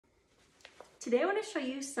Today I want to show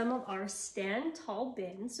you some of our stand tall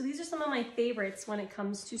bins. So these are some of my favorites when it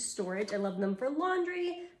comes to storage. I love them for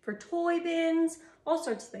laundry, for toy bins, all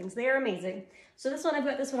sorts of things. They are amazing. So this one, I've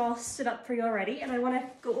got this one all stood up for you already, and I want to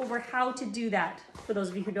go over how to do that for those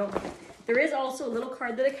of you who don't know. There is also a little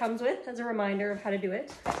card that it comes with as a reminder of how to do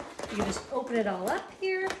it. You can just open it all up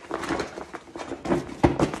here.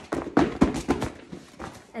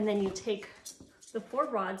 And then you take the 4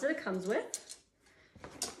 rods that it comes with,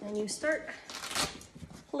 and you start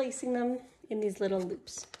placing them in these little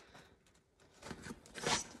loops.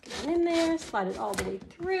 Stick it in there, slide it all the way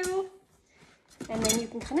through, and then you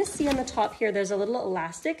can kind of see on the top here, there's a little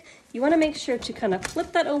elastic. You want to make sure to kind of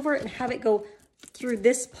flip that over and have it go through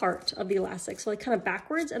this part of the elastic, so like kind of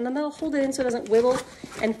backwards, and then that'll hold it in so it doesn't wiggle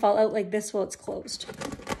and fall out like this while it's closed.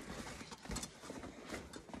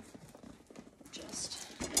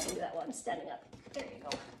 Standing up, there you go,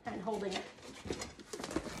 and holding it.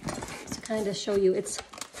 To kind of show you, it's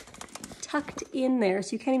tucked in there,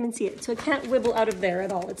 so you can't even see it. So it can't wibble out of there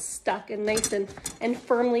at all. It's stuck and nice and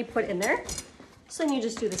firmly put in there. So then you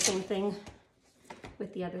just do the same thing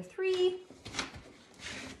with the other 3.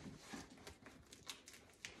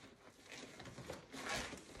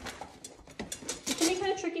 It can be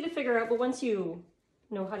kind of tricky to figure out, but once you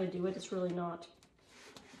know how to do it, it's really not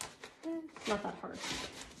that hard.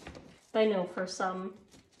 I know for some,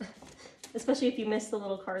 especially if you miss the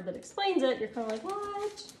little card that explains it, you're kind of like,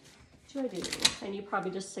 what do I do? And you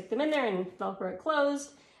probably just stick them in there and Velcro it closed,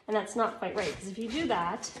 and that's not quite right, because if you do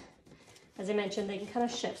that, as I mentioned, they can kind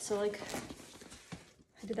of shift. So like,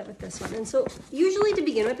 I did that with this one. And so usually to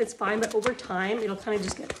begin with, it's fine, but over time, it'll kind of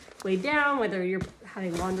just get weighed down, whether you're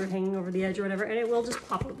having laundry hanging over the edge or whatever, and it will just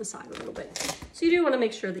pop out the side a little bit. So you do want to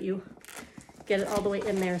make sure that you get it all the way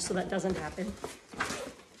in there so that doesn't happen.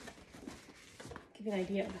 Give you an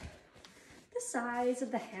idea of the size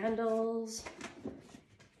of the handles.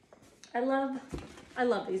 I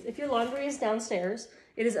love these. If your laundry is downstairs,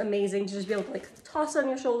 it is amazing to just be able to like toss it on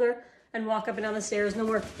your shoulder and walk up and down the stairs. No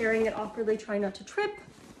more carrying it awkwardly, trying not to trip,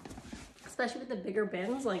 especially with the bigger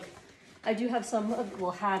bins. Like I do have some of,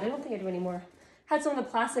 well, I don't think I do anymore. Had some of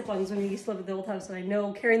the plastic ones when we used to live at the old house, and I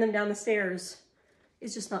know carrying them down the stairs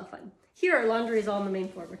is just not fun. Here, our laundry is all on the main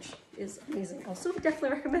floor, which is amazing. Also, definitely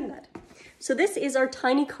recommend that. So this is our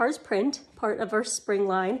Tiny Cars print, part of our spring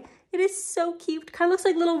line. It is so cute. Kind of looks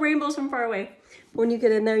like little rainbows from far away. When you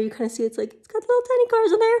get in there, you kind of see it's like, it's got little tiny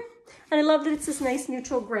cars in there. And I love that it's this nice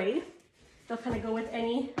neutral gray. They'll kind of go with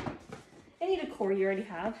any decor you already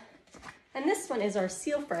have. And this one is our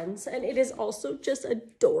seal friends, and it is also just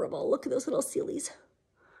adorable. Look at those little sealies.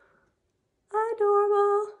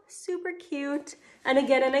 Adorable, super cute. And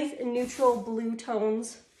again, a nice neutral blue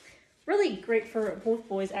tones. Really great for both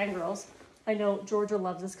boys and girls. I know Georgia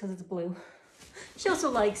loves this because it's blue. She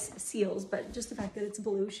also likes seals, but just the fact that it's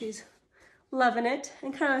blue, she's loving it.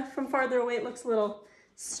 And kind of from farther away, it looks a little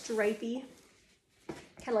stripy,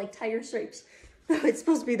 kind of like tiger stripes. It's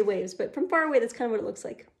supposed to be the waves, but from far away, that's kind of what it looks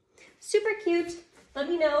like. Super cute. Let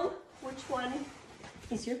me know which one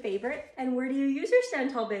is your favorite and where do you use your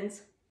stand tall bins?